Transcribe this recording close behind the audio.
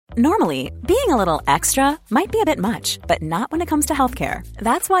Normally, being a little extra might be a bit much, but not when it comes to healthcare.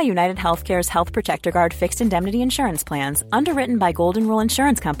 That's why United Healthcare's Health Protector Guard fixed indemnity insurance plans, underwritten by Golden Rule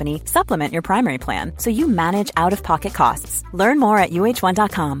Insurance Company, supplement your primary plan so you manage out-of-pocket costs. Learn more at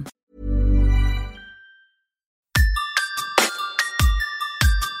uh1.com.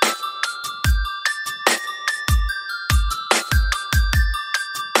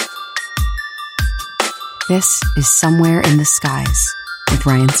 This is Somewhere in the Skies with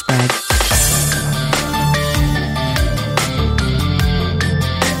Ryan Sprague.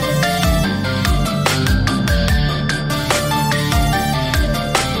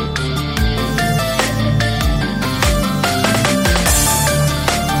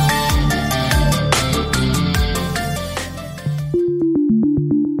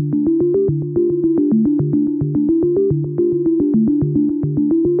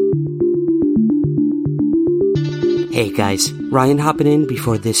 Hey guys, Ryan hopping in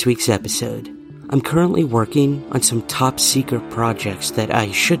before this week's episode. I'm currently working on some top secret projects that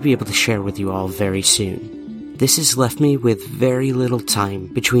I should be able to share with you all very soon. This has left me with very little time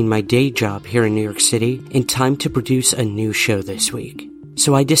between my day job here in New York City and time to produce a new show this week.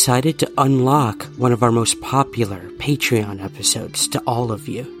 So I decided to unlock one of our most popular Patreon episodes to all of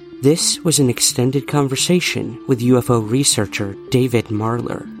you. This was an extended conversation with UFO researcher David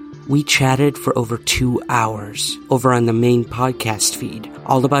Marler. We chatted for over 2 hours over on the main podcast feed,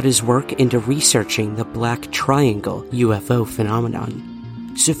 all about his work into researching the Black Triangle UFO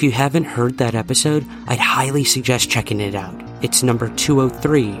phenomenon. So if you haven't heard that episode, I'd highly suggest checking it out. It's number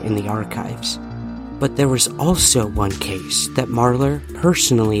 203 in the archives. But there was also one case that Marler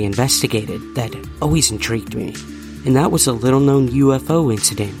personally investigated that always intrigued me, and that was a little-known UFO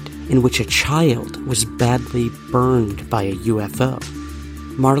incident in which a child was badly burned by a UFO.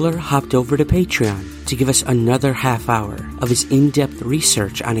 Marler hopped over to Patreon to give us another half hour of his in-depth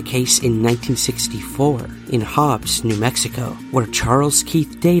research on a case in 1964 in Hobbs, New Mexico, where Charles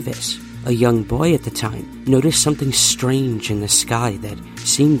Keith Davis, a young boy at the time, noticed something strange in the sky that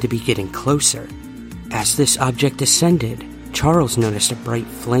seemed to be getting closer. As this object descended, Charles noticed a bright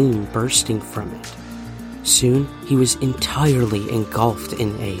flame bursting from it. Soon, he was entirely engulfed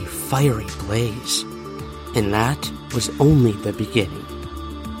in a fiery blaze. And that was only the beginning.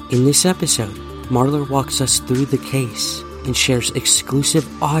 In this episode, Marler walks us through the case and shares exclusive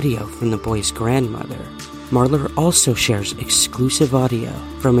audio from the boy's grandmother. Marler also shares exclusive audio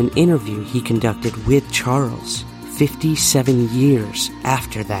from an interview he conducted with Charles 57 years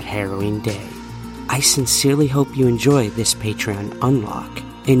after that harrowing day. I sincerely hope you enjoy this Patreon unlock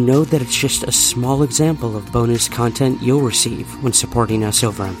and know that it's just a small example of bonus content you'll receive when supporting us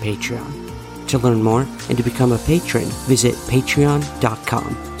over on Patreon. To learn more and to become a patron, visit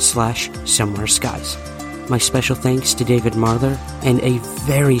patreon.com/somewhereskies. My special thanks to David Marler, and a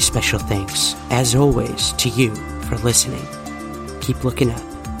very special thanks, as always, to you for listening. Keep looking up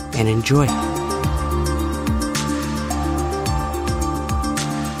and enjoy.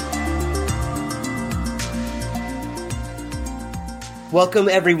 Welcome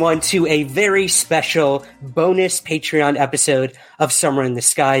everyone to a very special bonus Patreon episode of Somewhere in the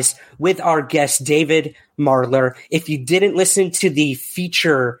Skies with our guest David Marler. If you didn't listen to the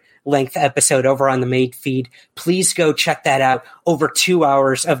feature length episode over on the main feed, please go check that out. Over 2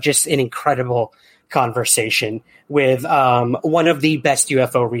 hours of just an incredible conversation with one of the best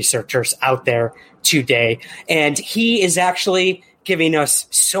UFO researchers out there today. And he is actually giving us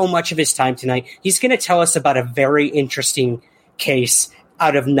so much of his time tonight. He's going to tell us about a very interesting case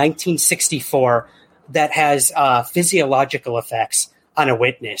out of 1964 that has physiological effects on a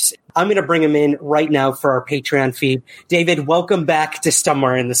witness. I'm going to bring him in right now for our Patreon feed. David, welcome back to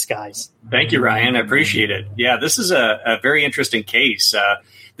Somewhere in the Skies. Thank you, Ryan. I appreciate it. Yeah, this is a very interesting case.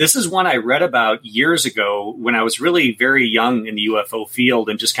 This is one I read about years ago when I was really very young in the UFO field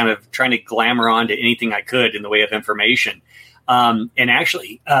and just kind of trying to glamour onto anything I could in the way of information. And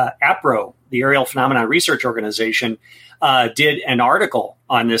actually, APRO, the Aerial Phenomena Research Organization, did an article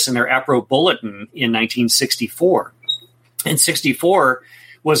on this in their APRO Bulletin in 1964. And 64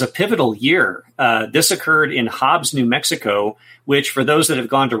 was a pivotal year. This occurred in Hobbs, New Mexico, which for those that have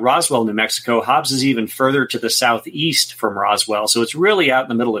gone to Roswell, New Mexico, Hobbs is even further to the southeast from Roswell. So it's really out in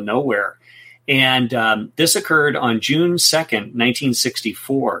the middle of nowhere. And this occurred on June 2nd,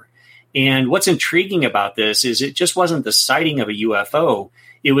 1964. And what's intriguing about this is it just wasn't the sighting of a UFO.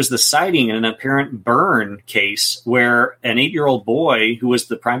 It was the sighting in an apparent burn case where an 8-year-old boy, who was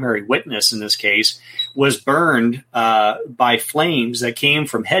the primary witness in this case, was burned by flames that came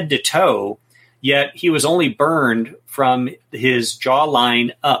from head to toe, yet he was only burned from his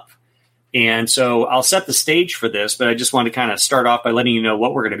jawline up. And so I'll set the stage for this, but I just want to kind of start off by letting you know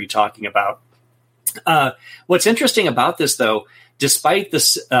what we're going to be talking about. What's interesting about this, though, despite the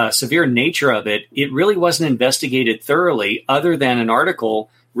severe nature of it, it really wasn't investigated thoroughly other than an article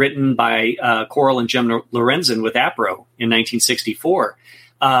written by Coral and Jim Lorenzen with APRO in 1964.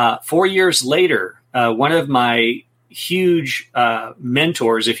 4 years later, one of my huge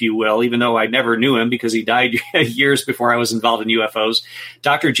mentors, if you will, even though I never knew him because he died years before I was involved in UFOs,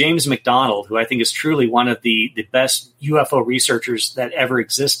 Dr. James McDonald, who I think is truly one of the best UFO researchers that ever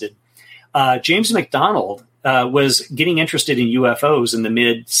existed. James McDonald was getting interested in UFOs in the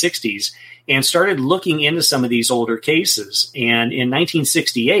mid-'60s and started looking into some of these older cases. And in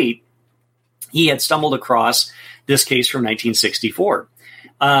 1968, he had stumbled across this case from 1964.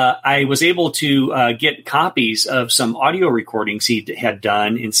 I was able to get copies of some audio recordings he had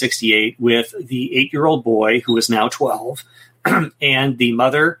done in 68 with the 8-year-old boy who is now 12 and the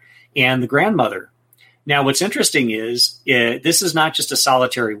mother and the grandmother. Now, what's interesting is this is not just a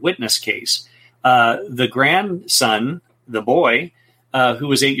solitary witness case. The grandson, the boy, who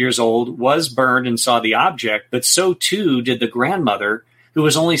was 8 years old, was burned and saw the object, but so too did the grandmother, who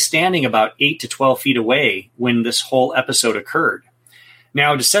was only standing about 8 to 12 feet away when this whole episode occurred.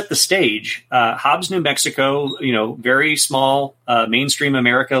 Now, to set the stage, Hobbs, New Mexico, very small, mainstream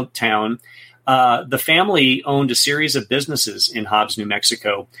America town. The family owned a series of businesses in Hobbs, New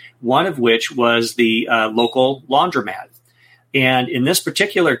Mexico, one of which was the local laundromat. And in this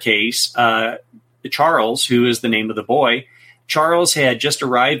particular case, Charles, who is the name of the boy, Charles had just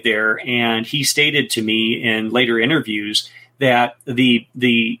arrived there, and he stated to me in later interviews that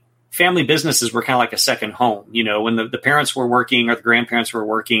the family businesses were kind of like a second home. When the parents were working or the grandparents were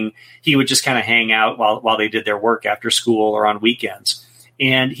working, he would just kind of hang out while they did their work after school or on weekends.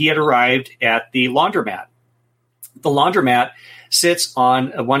 And he had arrived at the laundromat. The laundromat sits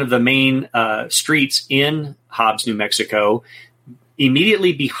on one of the main streets in Hobbs, New Mexico.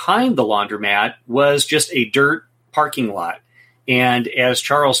 Immediately behind the laundromat was just a dirt parking lot. And as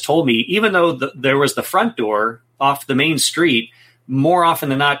Charles told me, even though there was the front door off the main street, more often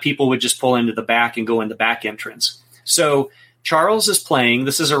than not, people would just pull into the back and go in the back entrance. So Charles is playing.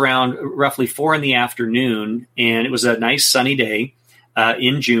 This is around roughly 4 p.m, and it was a nice sunny day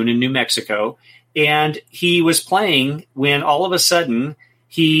in June in New Mexico. And he was playing when all of a sudden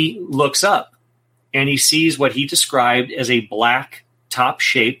he looks up and he sees what he described as a black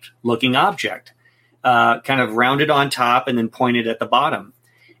top-shaped looking object, kind of rounded on top and then pointed at the bottom.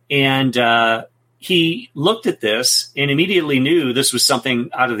 And he looked at this and immediately knew this was something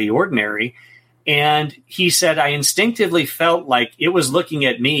out of the ordinary. And he said, I instinctively felt like it was looking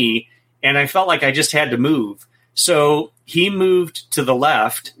at me, and I felt like I just had to move. So he moved to the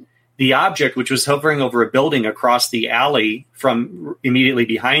left. The object, which was hovering over a building across the alley from immediately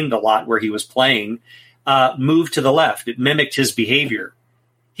behind the lot where he was playing, moved to the left. It mimicked his behavior.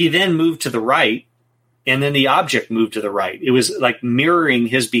 He then moved to the right, and then the object moved to the right. It was like mirroring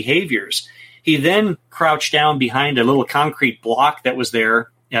his behaviors. He then crouched down behind a little concrete block that was there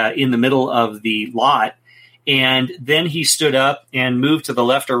in the middle of the lot, and then he stood up and moved to the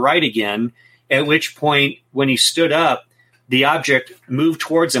left or right again, at which point, when he stood up, the object moved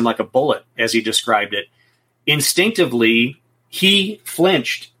towards him like a bullet, as he described it. Instinctively, he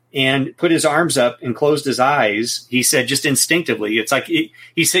flinched and put his arms up and closed his eyes. He said, just instinctively. It's like, he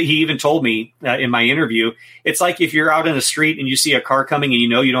even told me in my interview, it's like if you're out in the street and you see a car coming and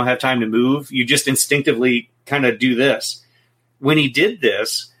you don't have time to move, you just instinctively kind of do this. When he did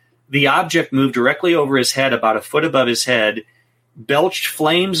this, the object moved directly over his head, about a foot above his head, belched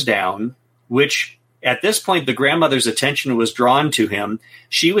flames down, which at this point, the grandmother's attention was drawn to him.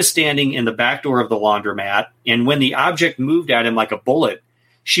 She was standing in the back door of the laundromat, and when the object moved at him like a bullet,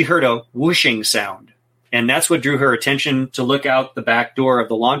 she heard a whooshing sound. And that's what drew her attention to look out the back door of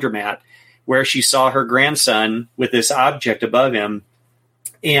the laundromat, where she saw her grandson with this object above him.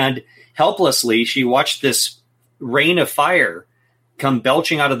 And helplessly, she watched this rain of fire come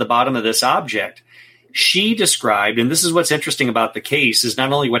belching out of the bottom of this object. She described, and this is what's interesting about the case, is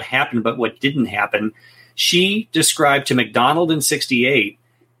not only what happened, but what didn't happen. She described to McDonald in 68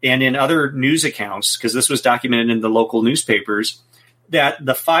 and in other news accounts, because this was documented in the local newspapers, that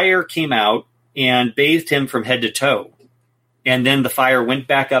the fire came out and bathed him from head to toe. And then the fire went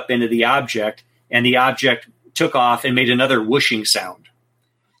back up into the object, and the object took off and made another whooshing sound.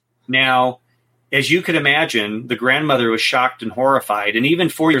 Now, as you could imagine, the grandmother was shocked and horrified. And even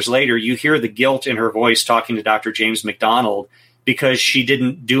 4 years later, you hear the guilt in her voice talking to Dr. James McDonald because she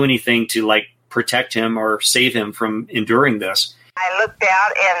didn't do anything to protect him or save him from enduring this. I looked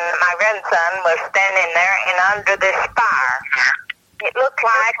out and my grandson was standing there and under this fire. It looked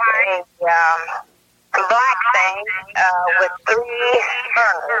like a black thing with 3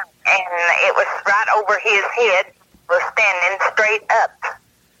 burners, and it was right over his head, was standing straight up.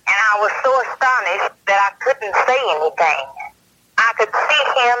 And I was so astonished that I couldn't say anything. I could see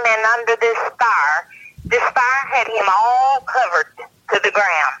him, and under this fire had him all covered to the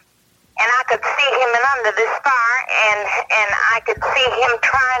ground. And I could see him and under this fire, and I could see him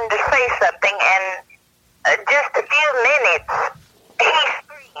trying to say something, and just a few minutes, he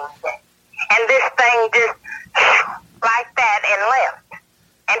screamed. And this thing just like that and left.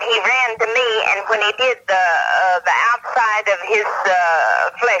 And he ran to me, and when he did, the outside of his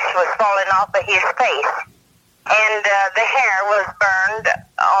flesh was falling off of his face. And the hair was burned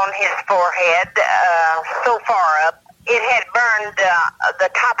on his forehead so far up. It had burned the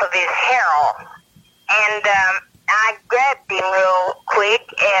top of his hair off. And I grabbed him real quick,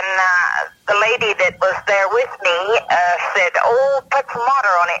 and the lady that was there with me said, "Oh, put some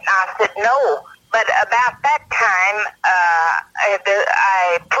water on it." And I said, "No." But about that time,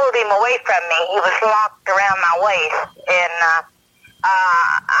 I pulled him away from me. He was locked around my waist. And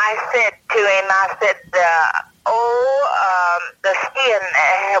I said to him, the skin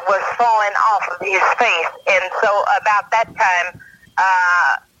was falling off of his face. And so about that time,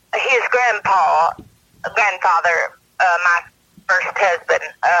 his grandfather, my first husband,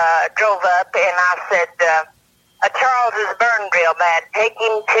 drove up, and I said, Charles is burned real bad. Take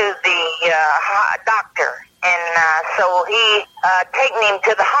him to the doctor. And so he taken him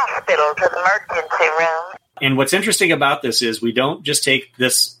to the hospital, to the emergency room. And what's interesting about this is we don't just take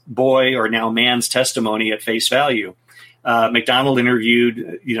this boy or now man's testimony at face value. MacDonald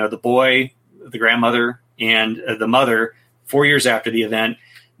interviewed, the boy, the grandmother, and the mother 4 years after the event.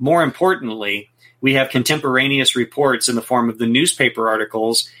 More importantly, we have contemporaneous reports in the form of the newspaper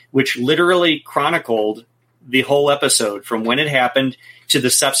articles, which literally chronicled the whole episode from when it happened to the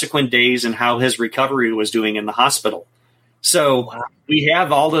subsequent days and how his recovery was doing in the hospital. So we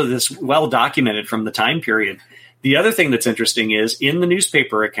have all of this well documented from the time period. The other thing that's interesting is in the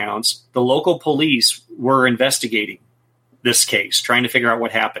newspaper accounts, the local police were investigating this case, trying to figure out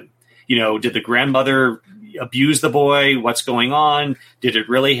what happened. Did the grandmother abuse the boy? What's going on? Did it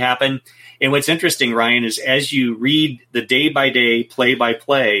really happen? And what's interesting, Ryan, is as you read the day-by-day,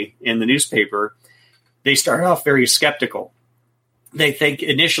 play-by-play in the newspaper, they start off very skeptical. They think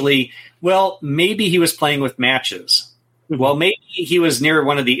initially, well, maybe he was playing with matches. Well, maybe he was near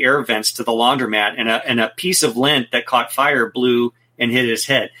one of the air vents to the laundromat, and a piece of lint that caught fire blew and hit his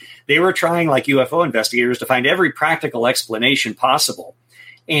head. They were trying, like UFO investigators, to find every practical explanation possible.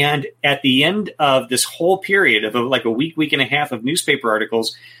 And at the end of this whole period of like a week and a half of newspaper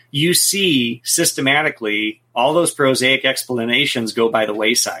articles, you see systematically all those prosaic explanations go by the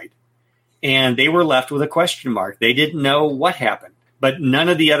wayside. And they were left with a question mark. They didn't know what happened. But none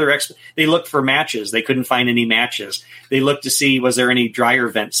of the other they looked for matches. They couldn't find any matches. They looked to see, was there any dryer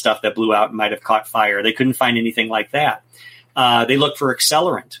vent stuff that blew out and might have caught fire? They couldn't find anything like that. They looked for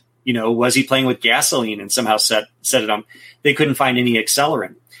accelerant. Was he playing with gasoline and somehow set it on? They couldn't find any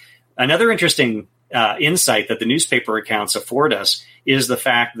accelerant. Another interesting insight that the newspaper accounts afford us is the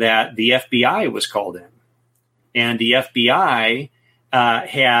fact that the FBI was called in. And the FBI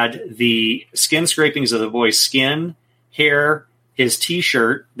had the skin scrapings of the boy's skin, hair, his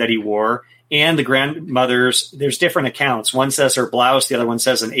T-shirt that he wore, and the grandmother's. There's different accounts. One says her blouse, the other one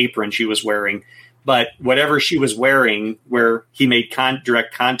says an apron she was wearing. But whatever she was wearing, where he made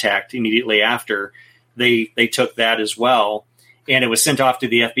direct contact immediately after, they took that as well, and it was sent off to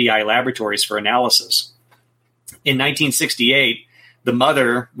the FBI laboratories for analysis. In 1968, the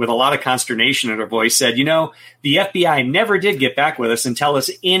mother, with a lot of consternation in her voice, said, the FBI never did get back with us and tell us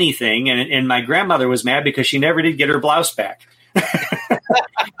anything, and my grandmother was mad because she never did get her blouse back.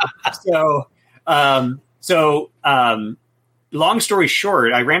 Long story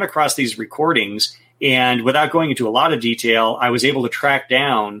short, I ran across these recordings, and without going into a lot of detail, I was able to track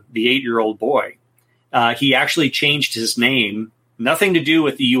down the 8-year-old boy. He actually changed his name, nothing to do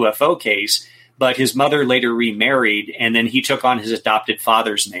with the UFO case, but his mother later remarried, and then he took on his adopted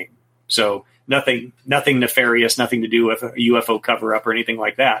father's name. So nothing nefarious, nothing to do with a UFO cover-up or anything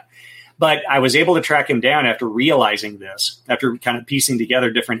like that. But I was able to track him down after realizing this, after kind of piecing together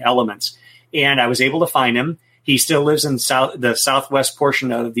different elements. And I was able to find him. He still lives in the southwest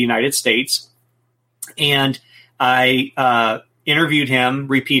portion of the United States. And I interviewed him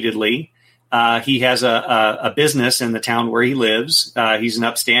repeatedly. He has a business in the town where he lives. He's an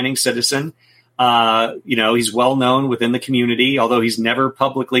upstanding citizen. He's well known within the community, although he's never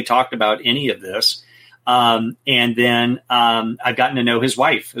publicly talked about any of this. And then I've gotten to know his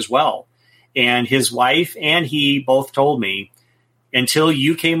wife as well. And his wife and he both told me until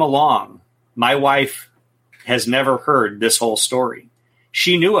you came along, my wife has never heard this whole story.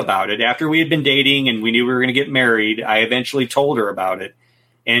 She knew about it after we had been dating and we knew we were going to get married. I eventually told her about it.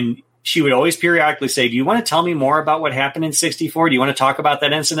 And she would always periodically say, do you want to tell me more about what happened in 64? Do you want to talk about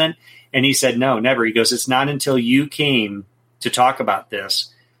that incident? And he said, no, never. He goes, it's not until you came to talk about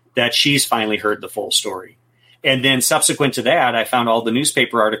this that she's finally heard the full story. And then subsequent to that, I found all the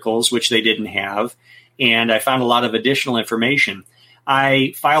newspaper articles, which they didn't have. And I found a lot of additional information.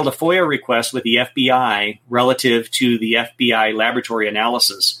 I filed a FOIA request with the FBI relative to the FBI laboratory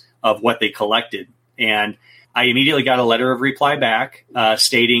analysis of what they collected. And I immediately got a letter of reply back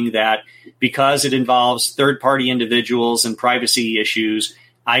stating that because it involves third-party individuals and privacy issues,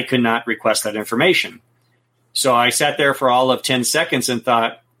 I could not request that information. So I sat there for all of 10 seconds and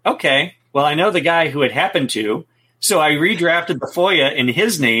thought, okay, well, I know the guy who it happened to. So I redrafted the FOIA in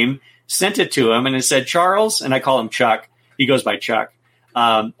his name, sent it to him, and it said, Charles, and I call him Chuck. He goes by Chuck.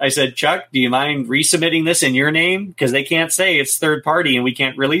 I said, Chuck, do you mind resubmitting this in your name? Because they can't say it's third party and we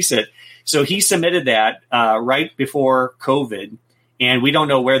can't release it. So he submitted that right before COVID. And we don't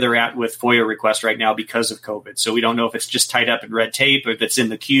know where they're at with FOIA requests right now because of COVID. So we don't know if it's just tied up in red tape, or if it's in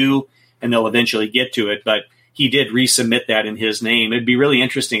the queue and they'll eventually get to it. But he did resubmit that in his name. It'd be really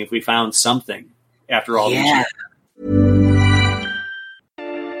interesting if we found something after all these years.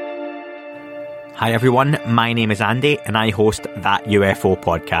 Hi everyone, my name is Andy and I host That UFO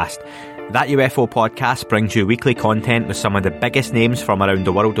Podcast. That UFO Podcast brings you weekly content with some of the biggest names from around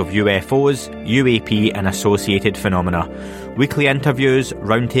the world of UFOs, UAP and associated phenomena. Weekly interviews,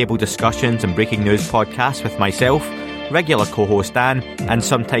 roundtable discussions and breaking news podcasts with myself, regular co-host Dan, and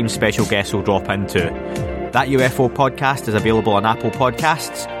sometimes special guests will drop in too. That UFO Podcast is available on Apple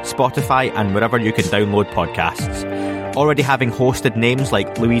Podcasts, Spotify and wherever you can download podcasts. Already having hosted names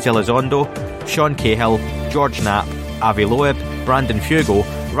like Luis Elizondo, Sean Cahill, George Knapp, Avi Loeb, Brandon Fugal,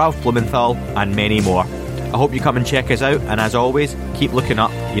 Ralph Blumenthal and many more. I hope you come and check us out, and as always, keep looking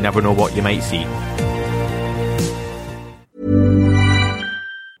up, you never know what you might see.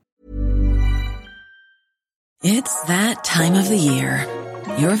 It's that time of the year.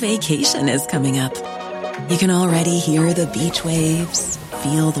 Your vacation is coming up. You can already hear the beach waves,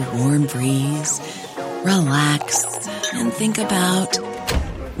 feel the warm breeze, relax, and think about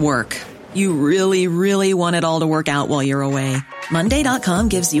work. You really, really want it all to work out while you're away. Monday.com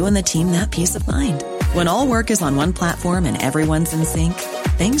gives you and the team that peace of mind. When all work is on one platform and everyone's in sync,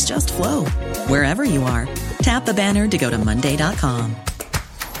 things just flow. Wherever you are, tap the banner to go to Monday.com.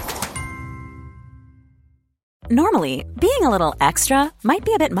 Normally, being a little extra might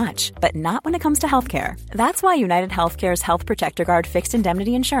be a bit much, but not when it comes to healthcare. That's why United Healthcare's Health Protector Guard fixed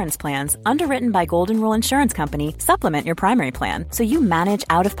indemnity insurance plans, underwritten by Golden Rule Insurance Company, supplement your primary plan so you manage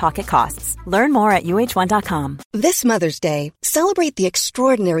out-of-pocket costs. Learn more at UH1.com. This Mother's Day, celebrate the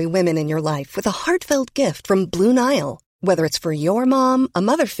extraordinary women in your life with a heartfelt gift from Blue Nile. Whether it's for your mom, a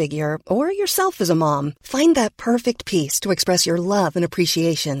mother figure, or yourself as a mom, find that perfect piece to express your love and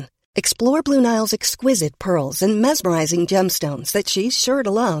appreciation. Explore Blue Nile's exquisite pearls and mesmerizing gemstones that she's sure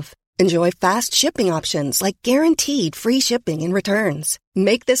to love. Enjoy fast shipping options like guaranteed free shipping and returns.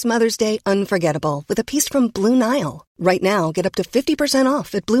 Make this Mother's Day unforgettable with a piece from Blue Nile. Right now, get up to 50%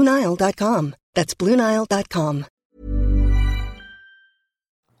 off at BlueNile.com. That's BlueNile.com.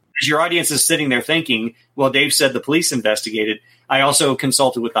 As your audience is sitting there thinking, well, Dave said the police investigated. I also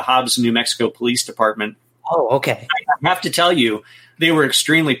consulted with the Hobbs, New Mexico Police Department. Oh, okay. I have to tell you, they were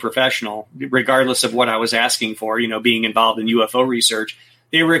extremely professional, regardless of what I was asking for, being involved in UFO research.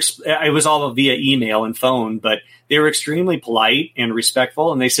 It was all via email and phone, but they were extremely polite and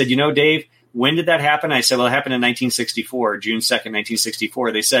respectful. And they said, Dave, when did that happen? I said, well, it happened in 1964, June 2nd,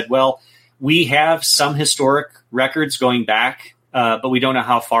 1964. They said, well, we have some historic records going back, but we don't know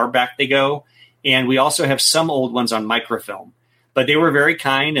how far back they go. And we also have some old ones on microfilm. But they were very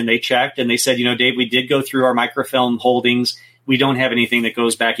kind and they checked and they said, Dave, we did go through our microfilm holdings. We don't have anything that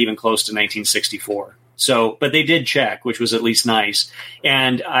goes back even close to 1964. So, but they did check, which was at least nice.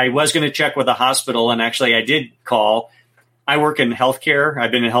 And I was going to check with the hospital. And actually I did call. I work in healthcare.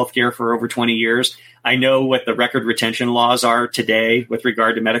 I've been in healthcare for over 20 years. I know what the record retention laws are today with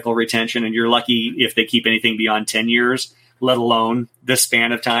regard to medical retention. And you're lucky if they keep anything beyond 10 years, let alone this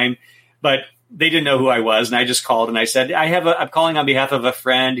span of time. But they didn't know who I was. And I just called and I said, I'm calling on behalf of a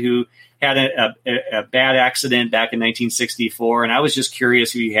friend who had a bad accident back in 1964. And I was just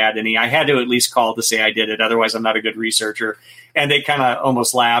curious if you had any. I had to at least call to say I did it. Otherwise, I'm not a good researcher. And they kind of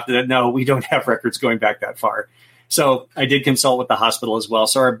almost laughed that, no, we don't have records going back that far. So I did consult with the hospital as well.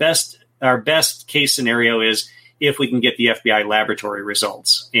 So our best case scenario is if we can get the FBI laboratory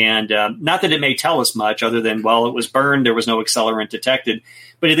results. And not that it may tell us much other than, well, it was burned, there was no accelerant detected,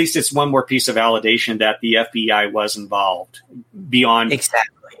 but at least it's one more piece of validation that the FBI was involved beyond.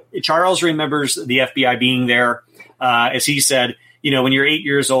 Exactly. Charles remembers the FBI being there. As he said, when you're 8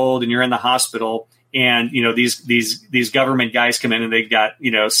 years old and you're in the hospital and, these government guys come in and they've got,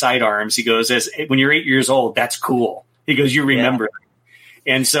 sidearms. He goes, when you're 8 years old, that's cool. He goes, you remember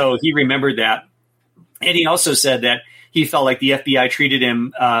that. And so he remembered that. And he also said that he felt like the FBI treated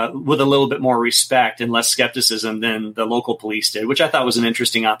him with a little bit more respect and less skepticism than the local police did, which I thought was an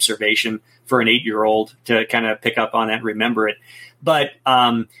interesting observation for an 8-year-old to kind of pick up on that and remember it. But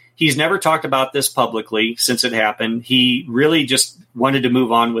he's never talked about this publicly since it happened. He really just wanted to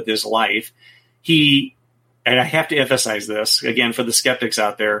move on with his life. He, and I have to emphasize this, again, for the skeptics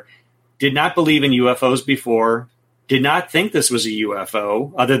out there, did not believe in UFOs before, did not think this was a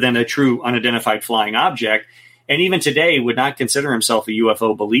UFO other than a true unidentified flying object, and even today would not consider himself a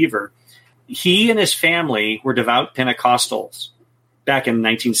UFO believer. He and his family were devout Pentecostals back in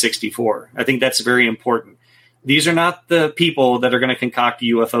 1964. I think that's very important. These are not the people that are going to concoct a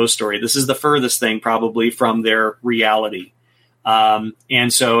UFO story. This is the furthest thing probably from their reality.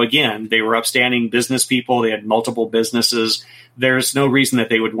 And so, again, they were upstanding business people. They had multiple businesses. There's no reason that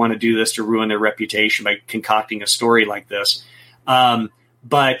they would want to do this to ruin their reputation by concocting a story like this.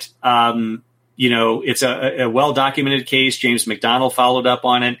 But it's a well-documented case. James McDonald followed up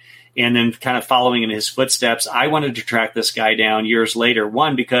on it. And then kind of following in his footsteps, I wanted to track this guy down years later.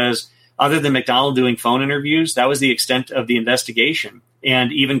 One, because other than McDonald doing phone interviews, that was the extent of the investigation.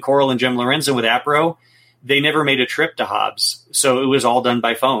 And even Coral and Jim Lorenzen with APRO, they never made a trip to Hobbs. So it was all done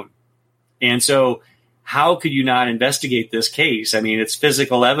by phone. And so how could you not investigate this case? I mean, it's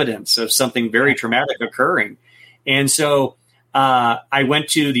physical evidence of something very traumatic occurring. And so I went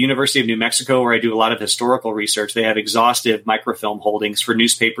to the University of New Mexico, where I do a lot of historical research. They have exhaustive microfilm holdings for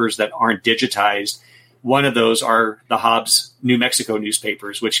newspapers that aren't digitized. One of those are the Hobbs, New Mexico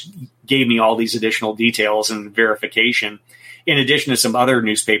newspapers, which gave me all these additional details and verification, in addition to some other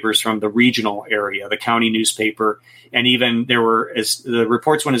newspapers from the regional area, the county newspaper. And even the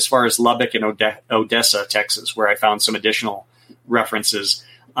reports went as far as Lubbock and Odessa, Texas, where I found some additional references.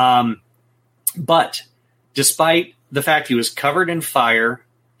 But despite the fact he was covered in fire,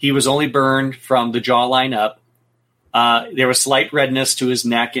 he was only burned from the jawline up. There was slight redness to his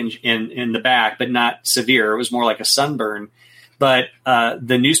neck and in the back, but not severe. It was more like a sunburn. But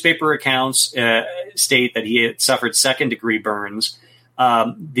the newspaper accounts state that he had suffered second-degree burns.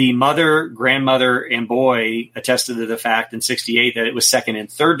 The mother, grandmother, and boy attested to the fact in 1968 that it was second and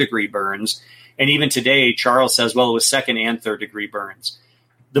third-degree burns. And even today, Charles says, well, it was second and third-degree burns.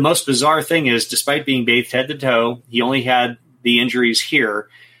 The most bizarre thing is, despite being bathed head to toe, he only had the injuries here.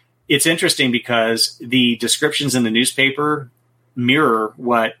 It's interesting because the descriptions in the newspaper mirror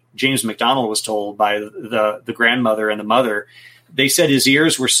what James McDonald was told by the grandmother and the mother. They said his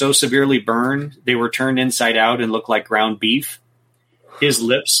ears were so severely burned, they were turned inside out and looked like ground beef. His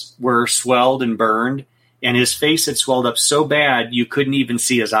lips were swelled and burned, and his face had swelled up so bad you couldn't even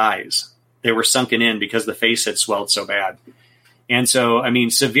see his eyes. They were sunken in because the face had swelled so bad. And so, I mean,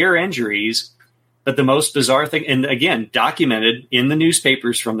 severe injuries. But the most bizarre thing, and again, documented in the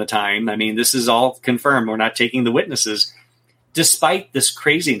newspapers from the time, I mean, this is all confirmed. We're not taking the witnesses. Despite this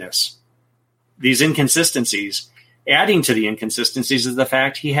craziness, these inconsistencies, adding to the inconsistencies is the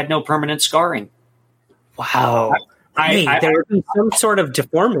fact he had no permanent scarring. Wow. There would be some sort of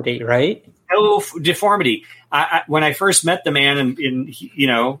deformity, right? No deformity. When I first met the man and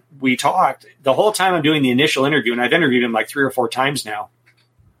we talked, the whole time I'm doing the initial interview, and I've interviewed him like 3 or 4 times now,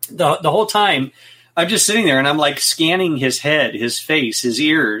 the whole time I'm just sitting there and I'm like scanning his head, his face, his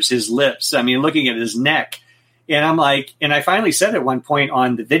ears, his lips. I mean, looking at his neck. And I'm like, and I finally said at one point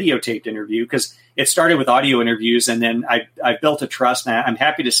on the videotaped interview, because it started with audio interviews, and then I built a trust. And I'm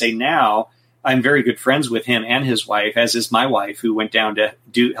happy to say now I'm very good friends with him and his wife, as is my wife, who went down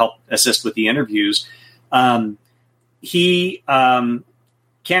to help assist with the interviews. He can't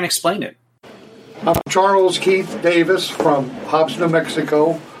explain it. I'm Charles Keith Davis from Hobbs, New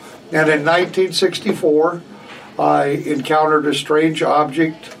Mexico, and in 1964, I encountered a strange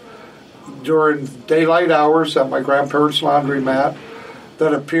object during daylight hours at my grandparents' laundromat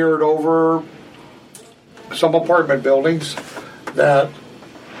that appeared over some apartment buildings that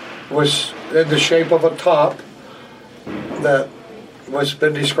was in the shape of a top that was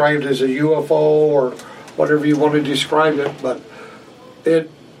been described as a UFO or whatever you want to describe it, but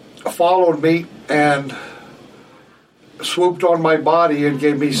it followed me and swooped on my body and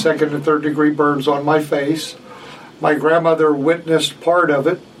gave me second and third degree burns on my face. My grandmother witnessed part of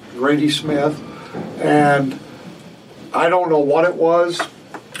it, Grady Smith, and I don't know what it was.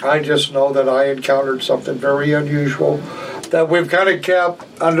 I just know that I encountered something very unusual that we've kind of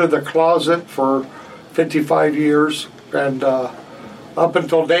kept under the closet for 55 years. And up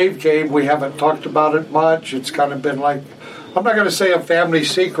until Dave came, we haven't talked about it much. It's kind of been like, I'm not going to say a family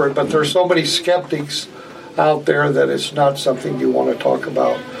secret, but there's so many skeptics out there that it's not something you want to talk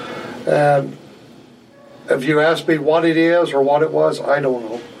about. And if you ask me what it is or what it was, I don't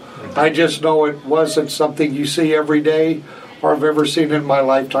know. I just know it wasn't something you see every day or I've ever seen in my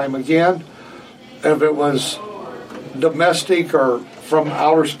lifetime again. If it was domestic or from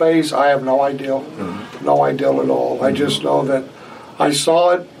outer space, I have no idea. No idea at all. I just know that I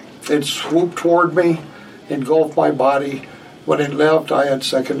saw it, it swooped toward me, engulfed my body. When it left, I had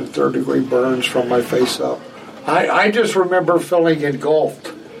second and third degree burns from my face up. I just remember feeling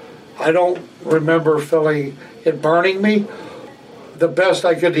engulfed. I don't remember feeling it burning me. The best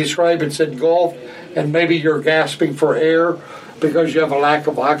I could describe it's engulfed, and maybe you're gasping for air because you have a lack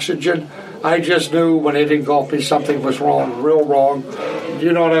of oxygen. I just knew when it engulfed me something was wrong, real wrong.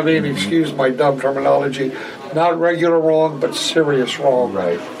 You know what I mean? Excuse my dumb terminology. Not regular wrong, but serious wrong.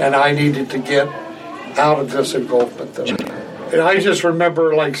 Right. And I needed to get out of this engulfment thing. And I just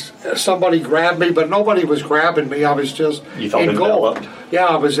remember like somebody grabbed me, but nobody was grabbing me. I was just engulfed. Yeah,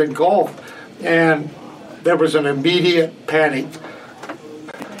 I was engulfed. And there was an immediate panic.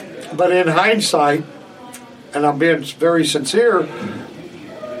 But in hindsight, and I'm being very sincere,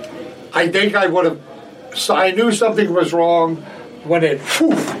 I think I would have, so I knew something was wrong when it,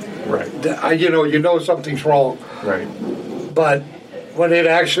 right. You know something's wrong. Right. But when it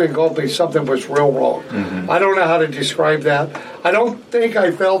actually engulfed me, something was real wrong. Mm-hmm. I don't know how to describe that. I don't think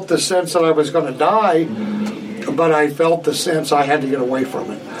I felt the sense that I was going to die, but I felt the sense I had to get away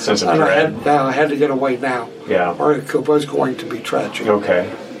from it. Sense of dread. I had to get away now. Yeah. Or it was going to be tragic. Okay.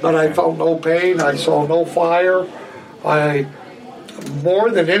 But I felt no pain. I saw no fire. More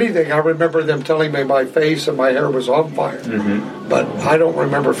than anything, I remember them telling me my face and my hair was on fire. Mm-hmm. But I don't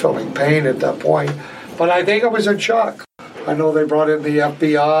remember feeling pain at that point. But I think I was in shock. I know they brought in the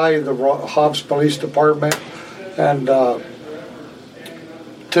FBI, the Hobbs Police Department, and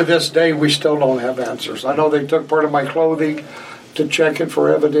to this day we still don't have answers. I know they took part of my clothing to check it for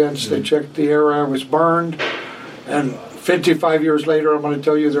evidence. Mm-hmm. They checked the area I was burned, and 55 years later, I'm going to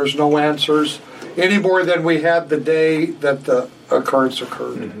tell you there's no answers any more than we had the day that the occurrence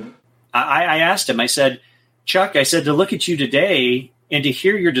occurred. Mm-hmm. I asked him, I said, Chuck, I said, to look at you today and to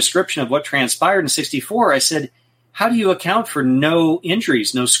hear your description of what transpired in 64, I said, how do you account for no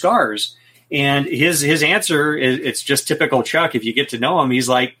injuries, no scars? And his answer, it's just typical Chuck. If you get to know him, he's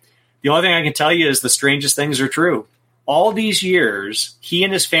like, the only thing I can tell you is the strangest things are true. All these years, he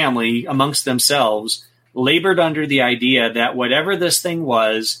and his family, amongst themselves, labored under the idea that whatever this thing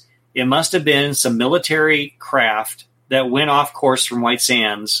was, it must have been some military craft that went off course from White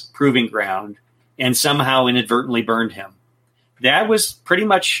Sands Proving Ground and somehow inadvertently burned him. That was pretty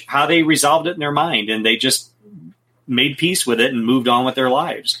much how they resolved it in their mind, and they just made peace with it and moved on with their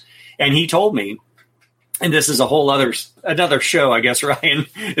lives. And he told me, and this is a whole another show, I guess, Ryan,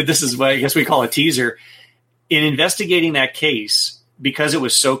 this is what I guess we call a teaser, in investigating that case, because it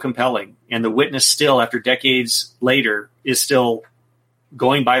was so compelling, and the witness still, after decades later, is still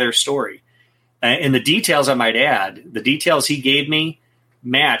going by their story. And the details, I might add, the details he gave me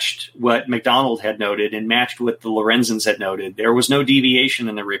matched what McDonald had noted and matched what the Lorenzens had noted. There was no deviation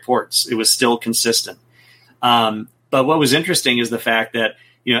in the reports. It was still consistent. But what was interesting is the fact that,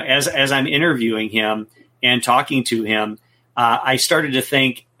 you know, as I'm interviewing him and talking to him, I started to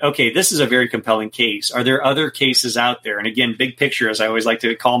think, okay, this is a very compelling case. Are there other cases out there? And again, big picture, as I always like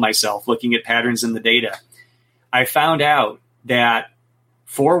to call myself, looking at patterns in the data. I found out that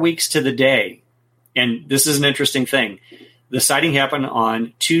 4 weeks to the day, and this is an interesting thing, the sighting happened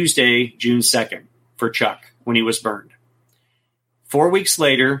on Tuesday, June 2nd for Chuck when he was burned. 4 weeks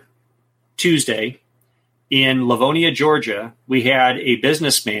later, Tuesday, in Livonia, Georgia, we had a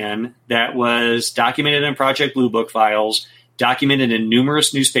businessman that was documented in Project Blue Book files, documented in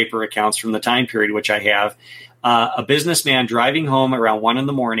numerous newspaper accounts from the time period, which I have. A businessman driving home around 1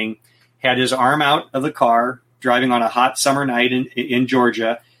 a.m, had his arm out of the car, driving on a hot summer night in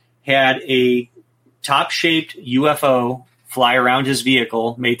Georgia, had a top-shaped UFO fly around his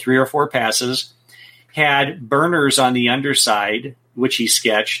vehicle, made 3 or 4 passes, had burners on the underside, which he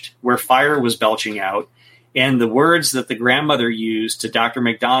sketched, where fire was belching out, and the words that the grandmother used to Dr.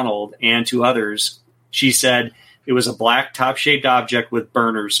 McDonald and to others, she said it was a black top-shaped object with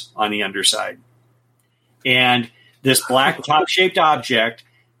burners on the underside. And this black top-shaped object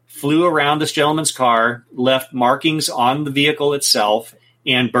flew around this gentleman's car, left markings on the vehicle itself,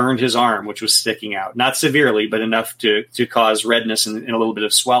 and burned his arm, which was sticking out. Not severely, but enough to cause redness and a little bit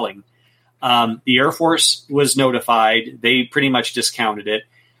of swelling. The Air Force was notified. They pretty much discounted it.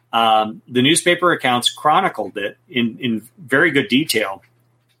 The newspaper accounts chronicled it in very good detail.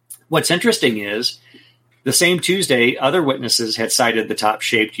 What's interesting is the same Tuesday, other witnesses had cited the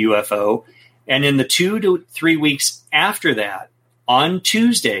top-shaped UFO. And in the 2 to 3 weeks after that, on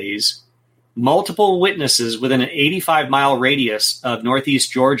Tuesdays, multiple witnesses within an 85-mile radius of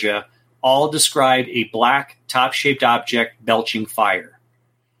northeast Georgia all described a black top-shaped object belching fire.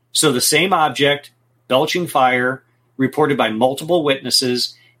 So the same object, belching fire, reported by multiple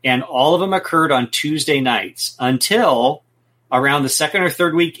witnesses, and all of them occurred on Tuesday nights until around the second or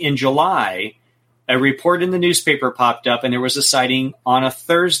third week in July, a report in the newspaper popped up and there was a sighting on a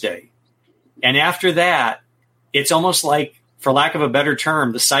Thursday. And after that, it's almost like, for lack of a better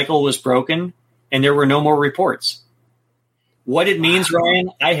term, the cycle was broken and there were no more reports. What it means,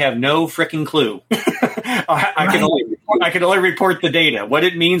 Ryan, I have no freaking clue. I can only report the data. What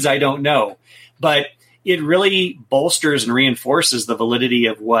it means, I don't know. But it really bolsters and reinforces the validity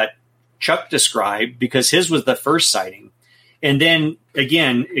of what Chuck described, because his was the first sighting. And then,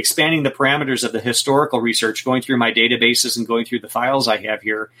 again, expanding the parameters of the historical research, going through my databases and going through the files I have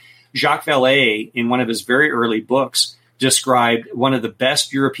here, Jacques Vallée, in one of his very early books, described one of the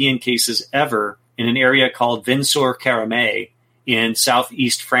best European cases ever in an area called Vins-sur-Caramay in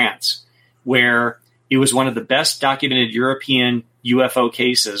southeast France, where it was one of the best documented European UFO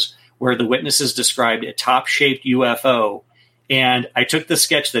cases, where the witnesses described a top-shaped UFO. And I took the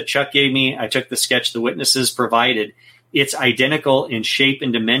sketch that Chuck gave me. I took the sketch the witnesses provided. It's identical in shape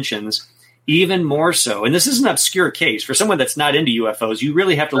and dimensions, even more so. And this is an obscure case. For someone that's not into UFOs, you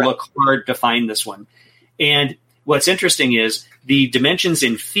really have to look hard to find this one. And what's interesting is the dimensions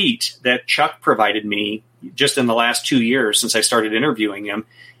in feet that Chuck provided me just in the last 2 years since I started interviewing him,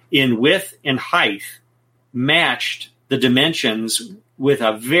 in width and height, matched the dimensions with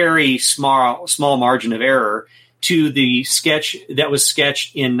a very small margin of error to the sketch that was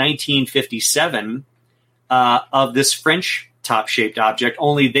sketched in 1957 of this French top-shaped object,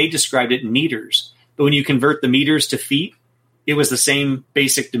 only they described it in meters. But when you convert the meters to feet, it was the same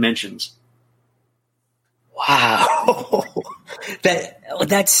basic dimensions. Wow.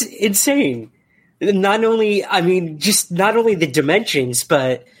 That's insane. Not only the dimensions,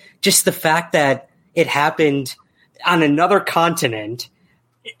 but just the fact that it happened on another continent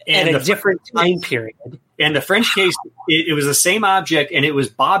and at a different time period. And the French case, it was the same object, and it was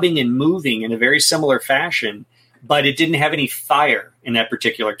bobbing and moving in a very similar fashion, but it didn't have any fire in that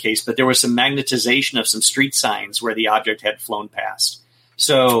particular case. But there was some magnetization of some street signs where the object had flown past.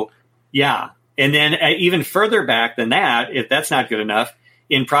 So, yeah. And then even further back than that, if that's not good enough,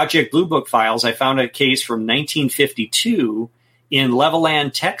 in Project Blue Book files, I found a case from 1952 in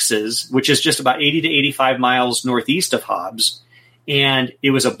Levelland, Texas, which is just about 80 to 85 miles northeast of Hobbs. And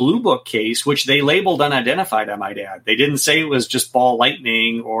it was a Blue Book case, which they labeled unidentified, I might add. They didn't say it was just ball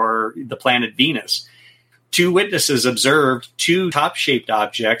lightning or the planet Venus. 2 witnesses observed 2 top-shaped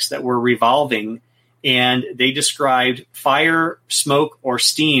objects that were revolving, and they described fire, smoke, or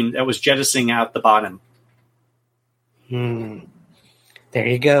steam that was jettisoning out the bottom. There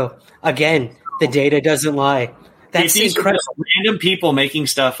you go. Again, the data doesn't lie. That's incredible. Random people making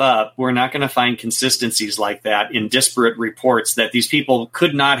stuff up, we're not going to find consistencies like that in disparate reports that these people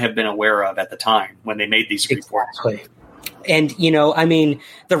could not have been aware of at the time when they made these reports. Exactly. And,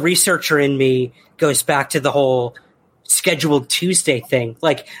 the researcher in me goes back to the whole scheduled Tuesday thing.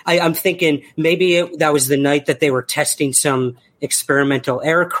 Like, I'm thinking maybe that was the night that they were testing some experimental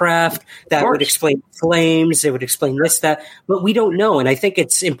aircraft that would explain flames. It would explain this, that, but we don't know. And I think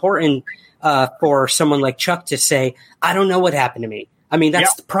it's important for someone like Chuck to say, I don't know what happened to me. I mean,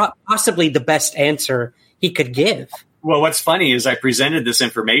 that's possibly the best answer he could give. Well, what's funny is I presented this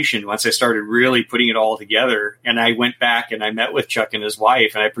information once I started really putting it all together, and I went back and I met with Chuck and his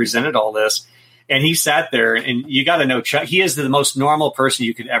wife, and I presented all this, and he sat there, and you got to know Chuck, he is the most normal person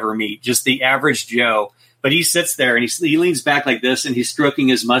you could ever meet, just the average Joe. But he sits there and he leans back like this, and he's stroking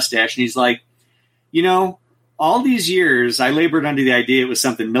his mustache, and he's like, all these years I labored under the idea it was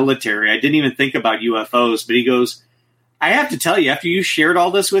something military. I didn't even think about UFOs. But he goes, I have to tell you, after you shared all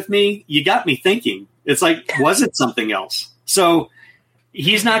this with me, you got me thinking. It's like, was it something else? So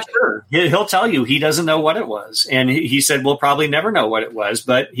he's not sure. He'll tell you he doesn't know what it was. And he said, we'll probably never know what it was.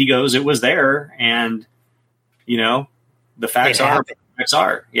 But he goes, it was there. And, the facts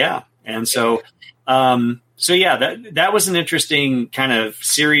are. Yeah. And so, that was an interesting kind of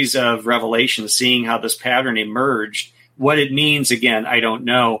series of revelations, seeing how this pattern emerged. What it means, again, I don't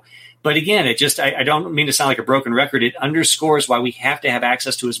know. But again, I don't mean to sound like a broken record. It underscores why we have to have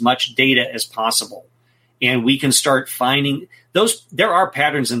access to as much data as possible. And we can start finding those. There are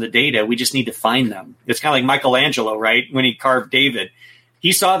patterns in the data. We just need to find them. It's kind of like Michelangelo, right? When he carved David,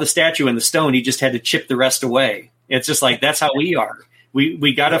 he saw the statue in the stone. He just had to chip the rest away. It's just like, that's how we are.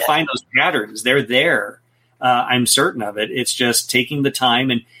 We got to find those patterns. They're there. I'm certain of it. It's just taking the time,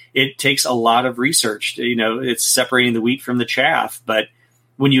 and it takes a lot of research. It's separating the wheat from the chaff. But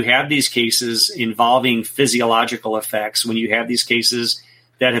when you have these cases involving physiological effects, when you have these cases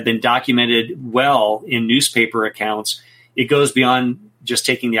that have been documented well in newspaper accounts, it goes beyond just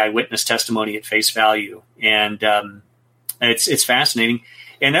taking the eyewitness testimony at face value. And it's fascinating.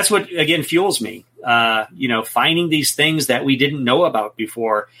 And that's what, again, fuels me, finding these things that we didn't know about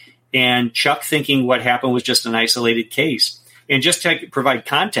before, and Chuck thinking what happened was just an isolated case. And just to provide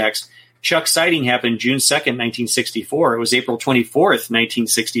context, Chuck's sighting happened June 2nd, 1964. It was April 24th,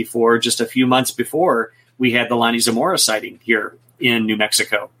 1964, just a few months before we had the Lonnie Zamora sighting here in New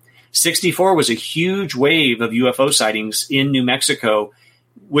Mexico. 64 was a huge wave of UFO sightings in New Mexico,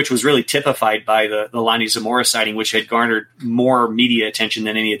 which was really typified by the Lonnie Zamora sighting, which had garnered more media attention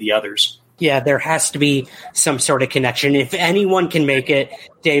than any of the others. Yeah, there has to be some sort of connection. If anyone can make it,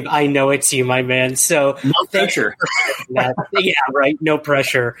 Dave, I know it's you, my man. So no pressure. Yeah, right. No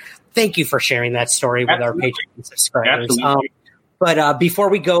pressure. Thank you for sharing that story with our patrons and subscribers. But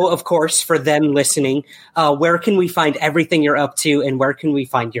before we go, of course, for them listening, where can we find everything you're up to, and where can we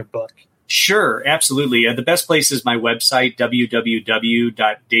find your book? Sure, absolutely. The best place is my website,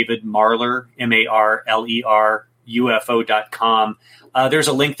 www.davidmarler.com. There's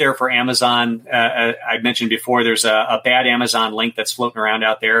a link there for Amazon. I mentioned before, there's a bad Amazon link that's floating around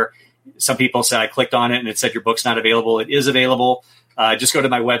out there. Some people said I clicked on it and it said your book's not available. It is available. Just go to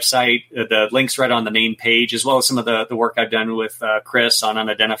my website. The link's right on the main page, as well as some of the work I've done with Chris on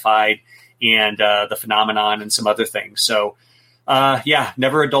Unidentified and the Phenomenon and some other things. So,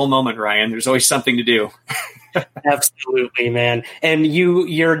 never a dull moment, Ryan. There's always something to do. Absolutely, man. And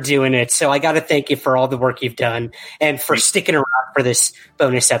you're doing it. So I got to thank you for all the work you've done and for sticking around for this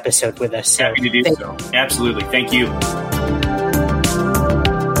bonus episode with us. So, happy to do so. Absolutely. Thank you.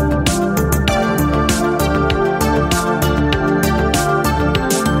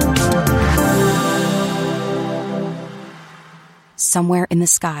 Somewhere in the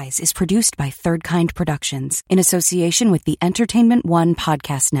Skies is produced by Third Kind Productions in association with the Entertainment One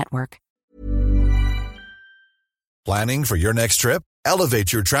Podcast Network. Planning for your next trip?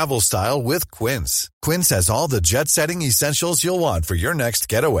 Elevate your travel style with Quince. Quince has all the jet-setting essentials you'll want for your next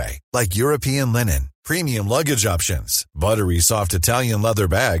getaway, like European linen, premium luggage options, buttery soft Italian leather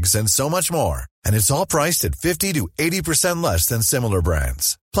bags, and so much more. And it's all priced at 50 to 80% less than similar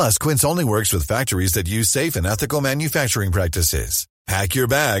brands. Plus, Quince only works with factories that use safe and ethical manufacturing practices. Pack your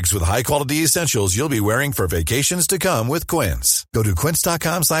bags with high-quality essentials you'll be wearing for vacations to come with Quince. Go to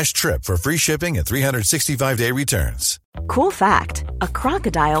quince.com/trip for free shipping and 365-day returns. Cool fact, a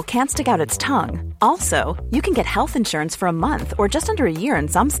crocodile can't stick out its tongue. Also, you can get health insurance for a month or just under a year in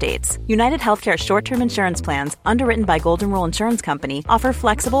some states. United Healthcare short-term insurance plans, underwritten by Golden Rule Insurance Company, offer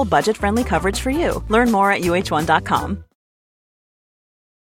flexible, budget-friendly coverage for you. Learn more at uh1.com.